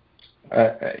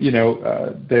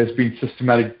there's been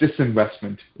systematic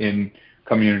disinvestment in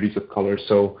communities of color.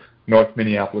 So North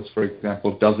Minneapolis, for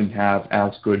example, doesn't have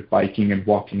as good biking and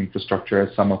walking infrastructure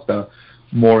as some of the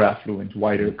more affluent,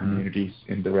 wider communities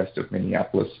in the rest of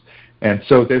Minneapolis. And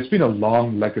so there's been a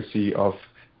long legacy of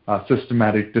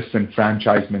systematic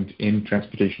disenfranchisement in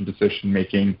transportation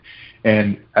decision-making.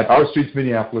 And at Our Streets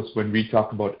Minneapolis, when we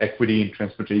talk about equity in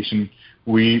transportation,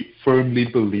 we firmly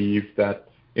believe that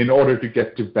in order to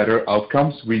get to better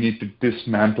outcomes, we need to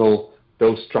dismantle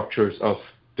those structures of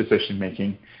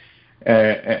decision-making.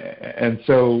 And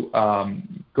so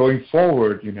going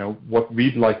forward, what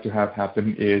we'd like to have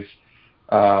happen is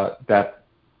that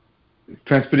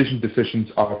transportation decisions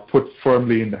are put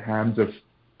firmly in the hands of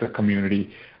the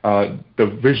community.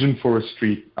 The vision for a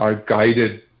street are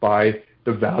guided by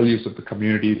the values of the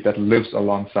community that lives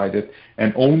alongside it,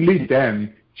 and only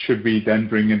then should we then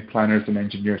bring in planners and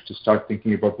engineers to start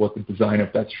thinking about what the design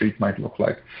of that street might look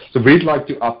like. So we'd like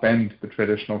to upend the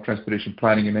traditional transportation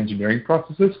planning and engineering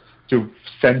processes to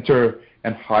center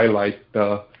and highlight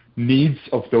the needs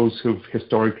of those who've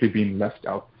historically been left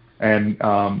out. And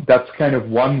that's kind of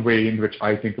one way in which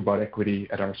I think about equity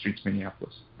at Our Streets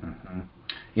Minneapolis. Mm-hmm.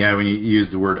 Yeah, when you use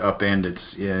the word upend,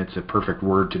 it's a perfect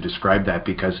word to describe that,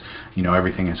 because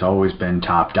everything has always been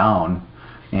top down,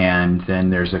 and then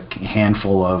there's a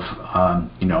handful of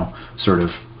sort of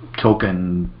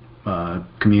token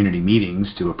community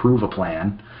meetings to approve a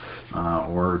plan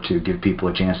or to give people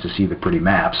a chance to see the pretty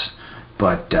maps,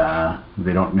 but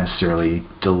they don't necessarily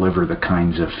deliver the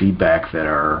kinds of feedback that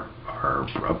are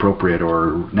appropriate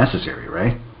or necessary,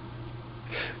 right?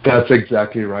 That's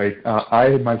exactly right.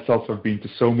 I myself have been to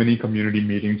so many community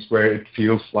meetings where it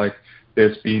feels like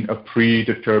there's been a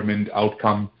predetermined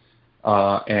outcome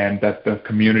and that the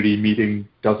community meeting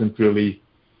doesn't really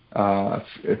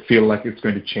feel like it's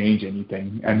going to change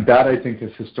anything. And that, I think,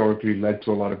 has historically led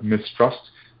to a lot of mistrust,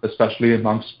 especially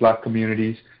amongst Black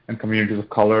communities and communities of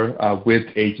color with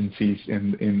agencies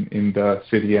in the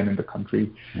city and in the country.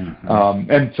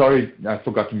 Mm-hmm. And sorry, I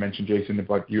forgot to mention, Jason,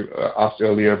 about you asked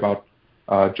earlier about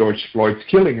George Floyd's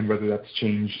killing and whether that's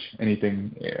changed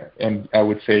anything. And I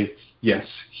would say yes,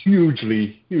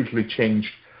 hugely changed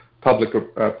public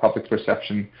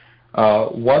perception.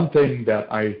 One thing that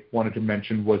I wanted to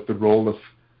mention was the role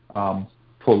of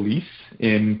police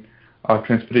in our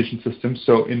transportation system.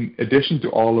 So in addition to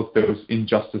all of those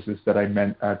injustices that I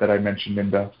mentioned in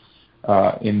the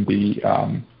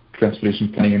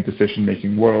transportation planning and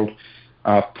decision-making world,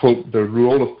 the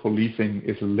role of policing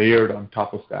is layered on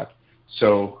top of that.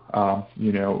 So,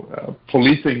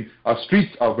 policing, our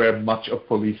streets are where much of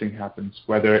policing happens,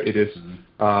 whether it is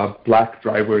Black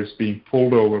drivers being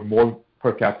pulled over more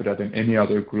per capita than any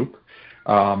other group,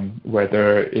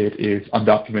 whether it is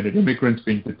undocumented immigrants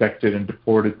being detected and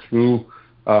deported through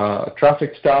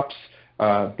traffic stops,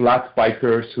 Black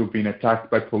bikers who've been attacked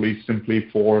by police simply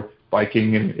for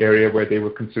biking in an area where they were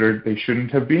considered they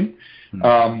shouldn't have been.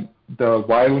 The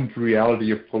violent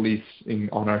reality of policing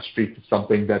on our streets is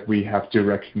something that we have to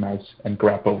recognize and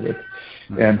grapple with.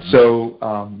 Mm-hmm. And so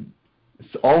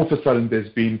all of a sudden there's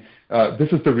been,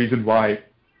 this is the reason why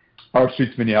Our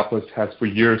Streets Minneapolis has for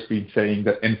years been saying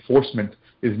that enforcement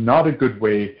is not a good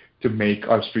way to make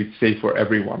our streets safe for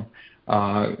everyone.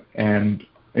 And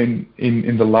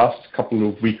in the last couple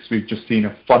of weeks, we've just seen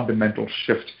a fundamental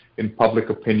shift in public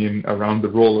opinion around the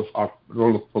role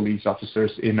of police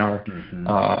officers in our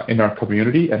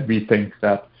community, and we think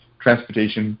that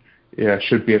transportation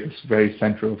should be at the very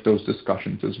center of those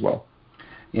discussions as well.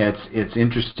 Yeah, it's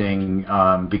interesting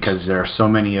because there are so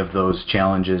many of those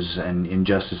challenges and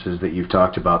injustices that you've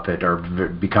talked about that are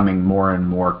becoming more and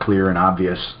more clear and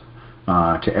obvious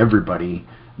to everybody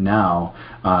now.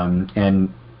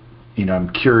 And I'm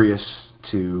curious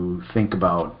to think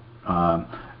about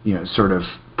sort of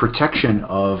protection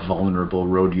of vulnerable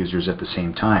road users at the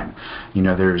same time. We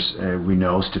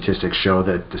know statistics show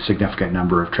that the significant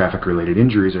number of traffic-related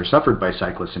injuries are suffered by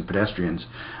cyclists and pedestrians,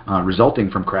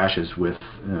 resulting from crashes with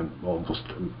almost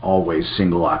always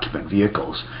single-occupant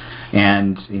vehicles.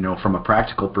 And from a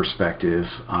practical perspective,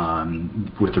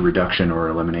 with the reduction or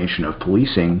elimination of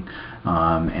policing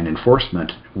and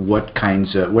enforcement, what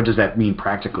does that mean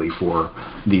practically for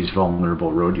these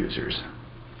vulnerable road users?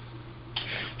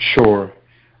 Sure.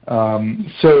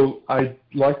 So I'd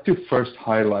like to first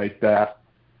highlight that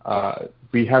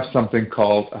we have something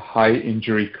called a high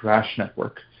injury crash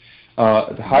network.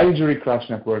 The high injury crash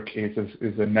network is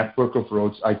a network of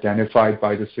roads identified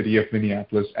by the city of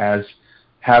Minneapolis as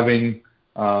having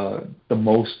the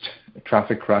most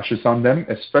traffic crashes on them,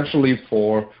 especially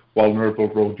for vulnerable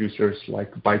road users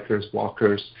like bikers,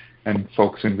 walkers, and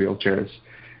folks in wheelchairs.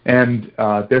 And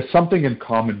there's something in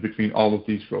common between all of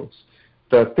these roads.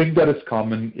 The thing that is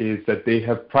common is that they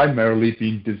have primarily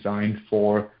been designed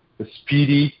for the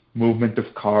speedy movement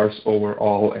of cars over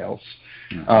all else.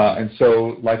 And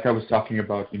so, like I was talking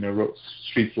about,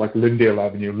 streets like Lyndale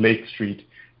Avenue, Lake Street,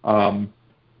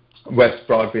 West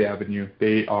Broadway Avenue,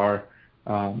 they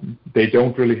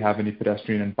don't really have any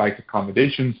pedestrian and bike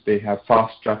accommodations. They have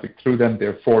fast traffic through them.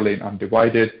 They're 4-lane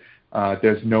undivided.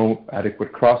 There's no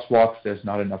adequate crosswalks. There's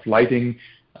not enough lighting.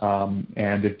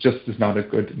 And it just is not a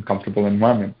good and comfortable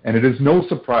environment. And it is no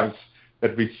surprise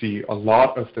that we see a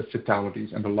lot of the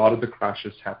fatalities and a lot of the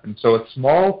crashes happen. So a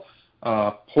small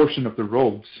portion of the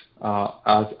roads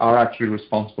are actually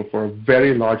responsible for a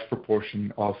very large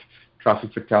proportion of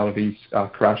traffic fatalities,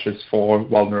 crashes for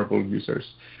vulnerable users.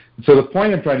 And so the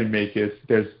point I'm trying to make is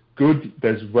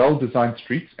there's well-designed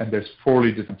streets and there's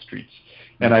poorly designed streets.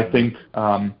 And I think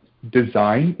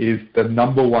design is the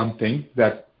number one thing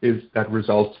that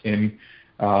results in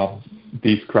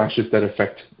these crashes that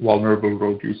affect vulnerable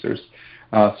road users.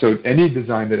 So any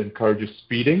design that encourages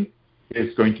speeding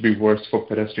is going to be worse for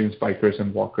pedestrians, bikers,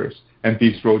 and walkers. And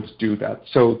these roads do that.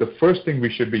 So the first thing we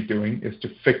should be doing is to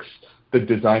fix the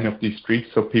design of these streets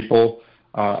so people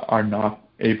are not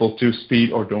able to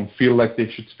speed or don't feel like they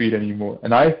should speed anymore.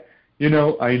 And I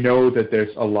know that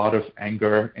there's a lot of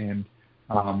anger and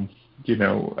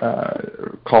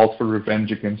calls for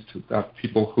revenge against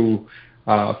people who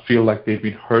feel like they've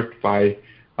been hurt by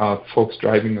folks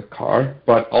driving a car.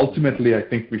 But ultimately, I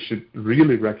think we should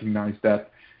really recognize that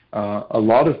a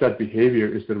lot of that behavior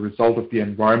is the result of the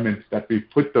environment that we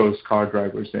put those car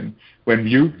drivers in. When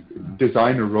you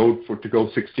design a road to go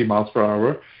 60 miles per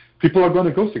hour, people are going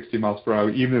to go 60 miles per hour,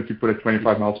 even if you put a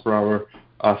 25 miles per hour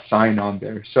sign on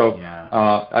there. So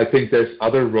I think there's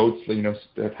other roads,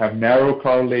 that have narrow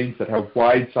car lanes, that have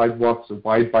wide sidewalks, or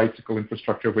wide bicycle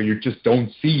infrastructure, where you just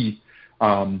don't see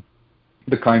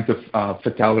the kinds of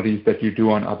fatalities that you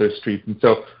do on other streets. And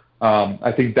so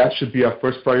I think that should be our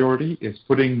first priority, is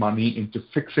putting money into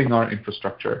fixing our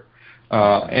infrastructure.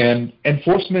 And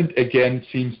enforcement, again,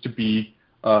 seems to be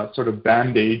sort of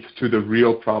band-aid to the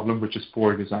real problem, which is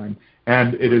poor design.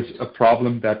 And it is a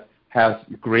problem that has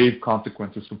grave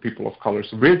consequences for people of color.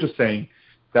 So we're just saying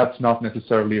that's not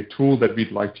necessarily a tool that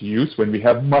we'd like to use when we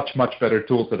have much, much better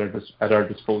tools at our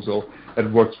disposal that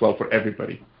works well for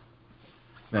everybody.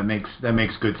 That makes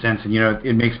good sense. And,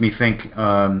 it makes me think,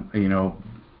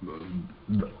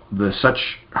 the such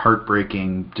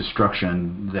heartbreaking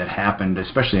destruction that happened,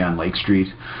 especially on Lake Street,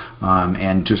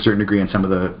 and to a certain degree in some of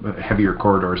the heavier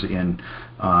corridors in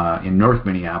North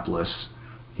Minneapolis.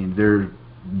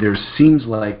 There seems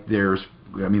like they're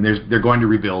going to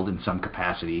rebuild in some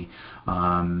capacity,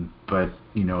 but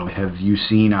have you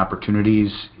seen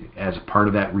opportunities as a part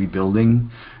of that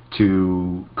rebuilding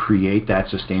to create that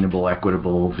sustainable,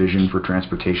 equitable vision for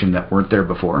transportation that weren't there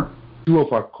before? Two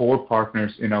of our core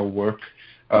partners in our work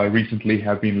recently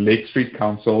have been Lake Street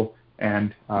Council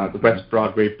and the West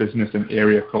Broadway Business and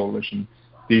Area Coalition.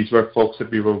 These were folks that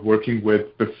we were working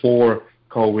with before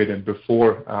COVID and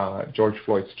before George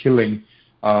Floyd's killing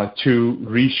to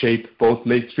reshape both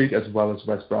Lake Street as well as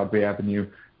West Broadway Avenue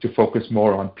to focus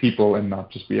more on people and not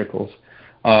just vehicles.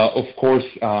 Of course,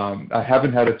 I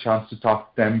haven't had a chance to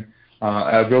talk to them.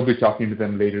 I will be talking to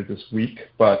them later this week,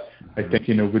 but I think,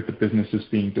 with the businesses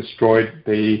being destroyed,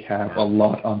 they have a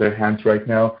lot on their hands right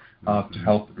now to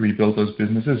help rebuild those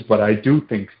businesses. But I do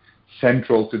think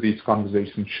central to these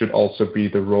conversations should also be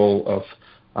the role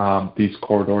of these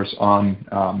corridors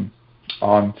on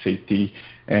safety.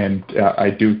 And I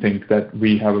do think that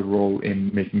we have a role in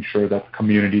making sure that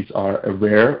communities are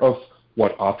aware of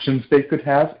what options they could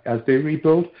have as they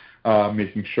rebuild,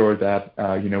 making sure that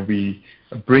we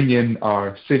bring in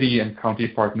our city and county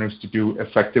partners to do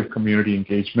effective community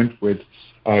engagement with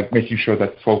making sure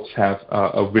that folks have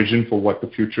a vision for what the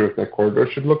future of their corridor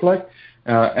should look like.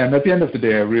 And at the end of the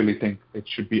day, I really think it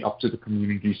should be up to the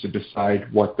communities to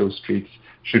decide what those streets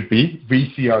should be.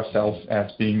 We see ourselves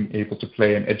as being able to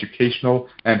play an educational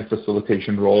and a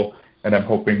facilitation role, and I'm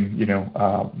hoping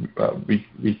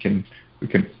we can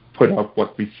put out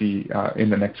what we see in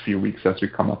the next few weeks as we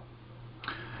come up.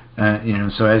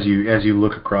 So as you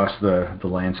look across the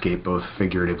landscape, both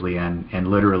figuratively and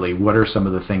literally, what are some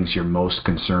of the things you're most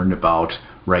concerned about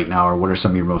right now, or what are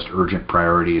some of your most urgent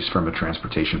priorities from a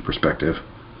transportation perspective?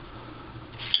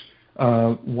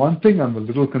 One thing I'm a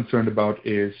little concerned about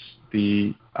is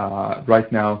the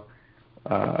right now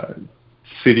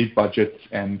city budgets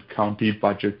and county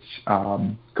budgets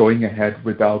going ahead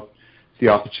without the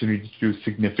opportunity to do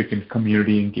significant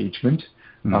community engagement.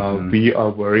 We are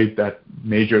worried that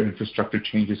major infrastructure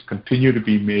changes continue to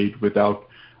be made without,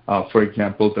 for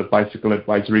example, the Bicycle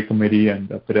Advisory Committee and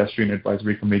the Pedestrian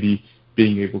Advisory Committee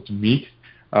being able to meet.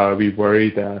 We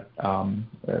worry that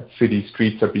city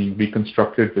streets are being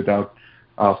reconstructed without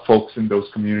folks in those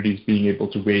communities being able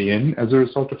to weigh in as a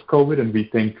result of COVID. And we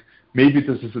think maybe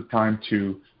this is a time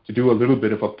to do a little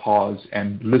bit of a pause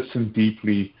and listen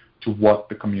deeply to what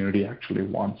the community actually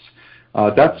wants.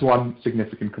 That's one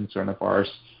significant concern of ours.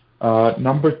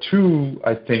 Number two,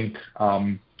 I think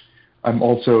I'm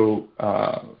also,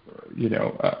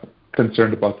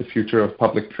 concerned about the future of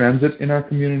public transit in our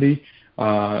community.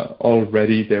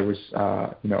 Already there was,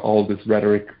 all this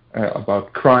rhetoric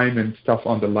about crime and stuff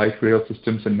on the light rail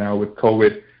systems, and now with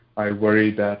COVID, I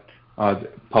worry that the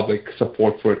public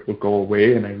support for it will go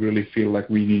away, and I really feel like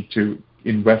we need to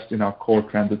invest in our core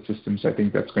transit systems. I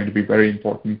think that's going to be very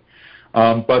important.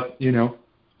 But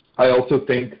I also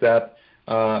think that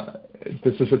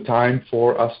this is a time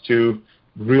for us to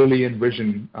really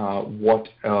envision what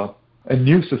a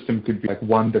new system could be, like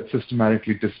one that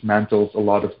systematically dismantles a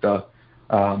lot of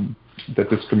the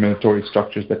discriminatory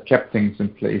structures that kept things in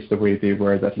place the way they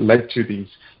were, that led to these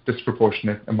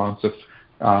disproportionate amounts of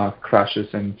crashes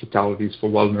and fatalities for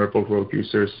vulnerable road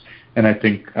users. And I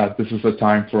think this is a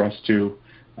time for us to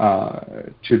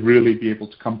really be able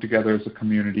to come together as a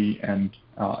community and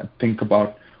think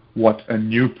about what a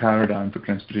new paradigm for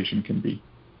transportation can be.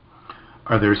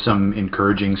 Are there some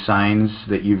encouraging signs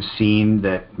that you've seen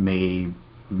that may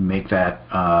make that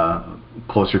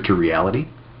closer to reality?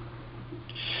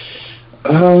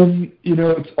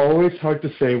 It's always hard to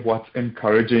say what's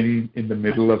encouraging in the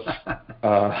middle of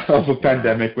a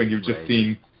pandemic when you've just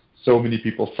seen so many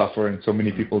people suffer and so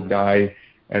many people die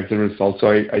as a result. So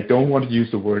I don't want to use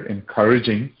the word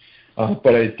encouraging,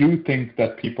 but I do think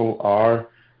that people are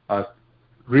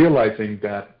realizing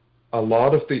that a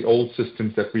lot of the old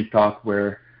systems that we thought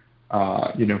were,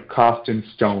 cast in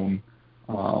stone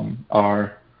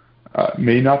are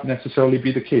may not necessarily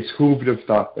be the case. Who would have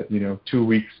thought that, 2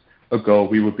 weeks ago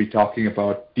we would be talking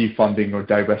about defunding or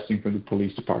divesting from the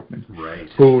police department? Right.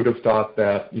 Who would have thought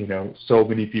that, so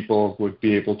many people would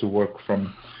be able to work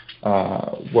from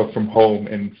home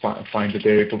and find that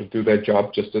they're able to do their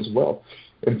job just as well.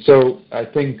 And so I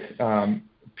think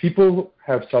people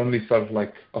have suddenly felt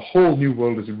like a whole new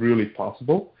world is really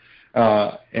possible,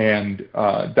 and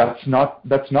that's not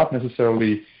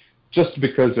necessarily just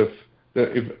because of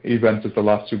the events of the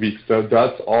last 2 weeks. So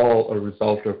that's all a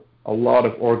result of a lot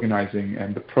of organizing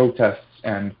and the protests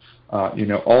and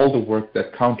all the work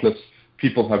that countless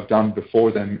people have done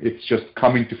before them. It's just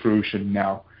coming to fruition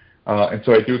now, and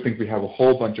so I do think we have a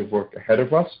whole bunch of work ahead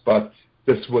of us. But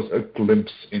this was a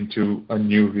glimpse into a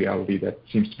new reality that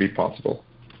seems to be possible.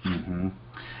 Mm-hmm.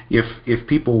 If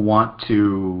people want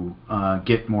to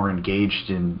get more engaged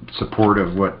in support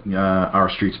of what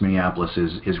Our Streets Minneapolis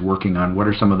is working on, what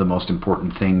are some of the most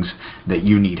important things that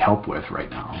you need help with right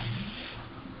now?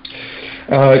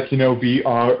 We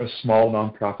are a small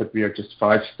nonprofit. We are just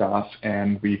 5 staff,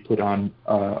 and we put on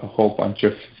a whole bunch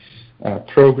of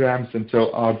programs. And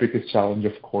so our biggest challenge,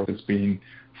 of course, has been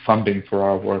funding for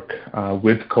our work.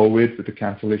 With COVID, with the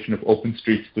cancellation of Open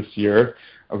Streets this year,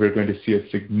 we're going to see a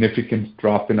significant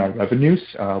drop in our revenues,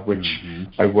 which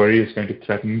I worry is going to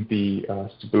threaten the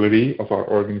stability of our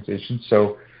organization.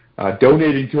 So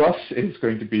donating to us is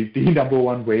going to be the number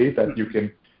one way that you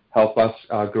can help us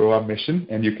grow our mission,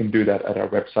 and you can do that at our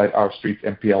website,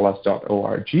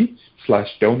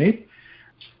 ourstreetsmpls.org/donate.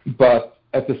 But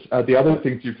the other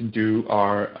things you can do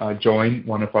are join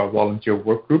one of our volunteer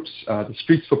work groups. The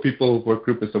Streets for People work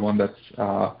group is the one that's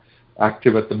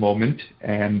active at the moment,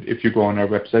 and if you go on our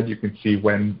website, you can see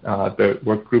when the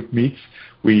work group meets.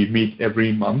 We meet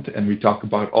every month, and we talk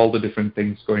about all the different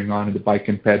things going on in the bike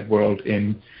and ped world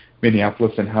in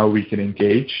Minneapolis and how we can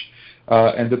engage.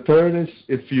 And the third is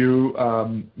if you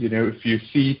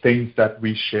see things that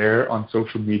we share on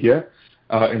social media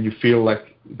and you feel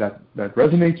like that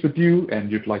resonates with you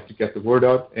and you'd like to get the word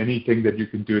out, anything that you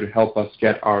can do to help us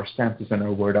get our stances and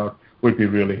our word out would be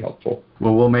really helpful.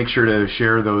 Well, we'll make sure to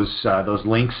share those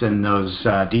links and those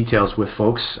details with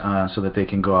folks so that they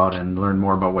can go out and learn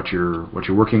more about what you're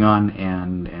working on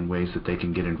and ways that they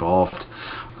can get involved.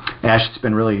 Ash, it's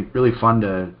been really, really fun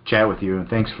to chat with you, and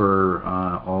thanks for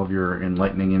all of your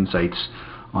enlightening insights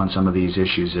on some of these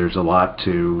issues. There's a lot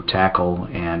to tackle,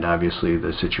 and obviously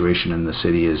the situation in the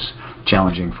city is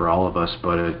challenging for all of us,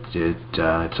 but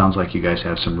it sounds like you guys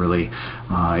have some really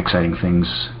exciting things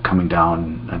coming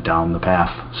down the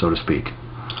path, so to speak.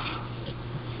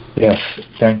 Yes,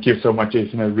 thank you so much,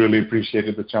 Jason. I really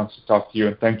appreciated the chance to talk to you,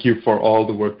 and thank you for all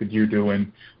the work that you do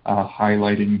in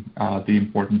highlighting the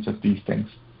importance of these things.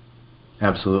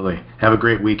 Absolutely. Have a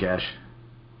great week, Ash.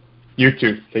 You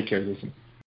too. Take care, Jason.